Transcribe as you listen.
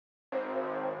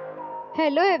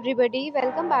Hello everybody,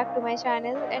 welcome back to my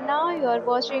channel and now you are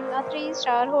watching a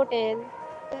 3-star hotel.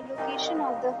 The location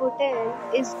of the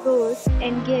hotel is good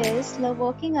and guests love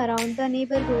walking around the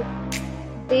neighborhood.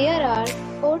 There are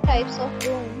 4 types of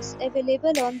rooms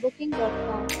available on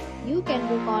booking.com. You can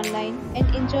book online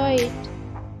and enjoy it.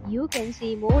 You can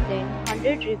see more than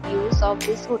 100 reviews of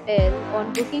this hotel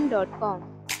on booking.com.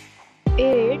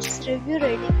 Its review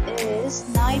rating is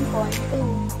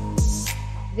 9.2,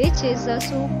 which is a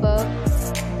superb.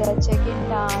 The check-in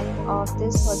time of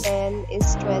this hotel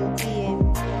is 12 p.m.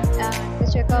 and the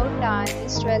checkout time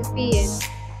is 12 p.m.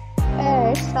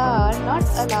 Pets are not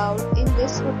allowed in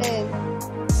this hotel.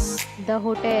 The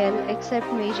hotel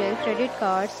accepts major credit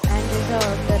cards and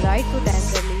reserves the right to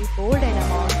temporarily hold an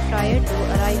amount prior to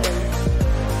arrival.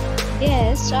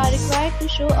 Guests are required to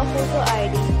show a photo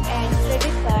ID and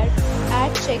credit card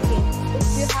at check-in.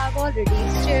 If you have already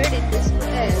stayed in this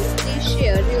hotel, please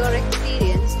share your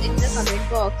experience in the comment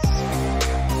box.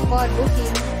 For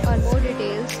booking or more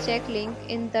details, check link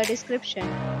in the description.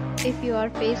 If you are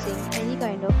facing any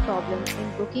kind of problem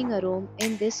in booking a room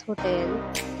in this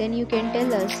hotel, then you can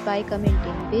tell us by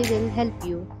commenting. We will help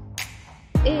you.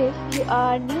 If you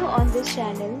are new on this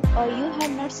channel or you have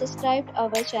not subscribed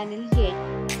our channel yet,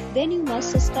 then you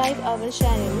must subscribe our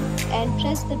channel and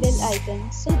press the bell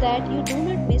icon so that you do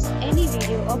not miss any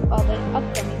video of our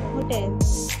upcoming hotel.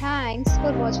 Thanks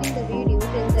for watching the video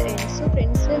till the end. So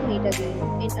friends, will meet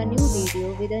again in a new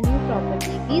video with a new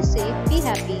property. Be safe, be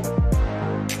happy.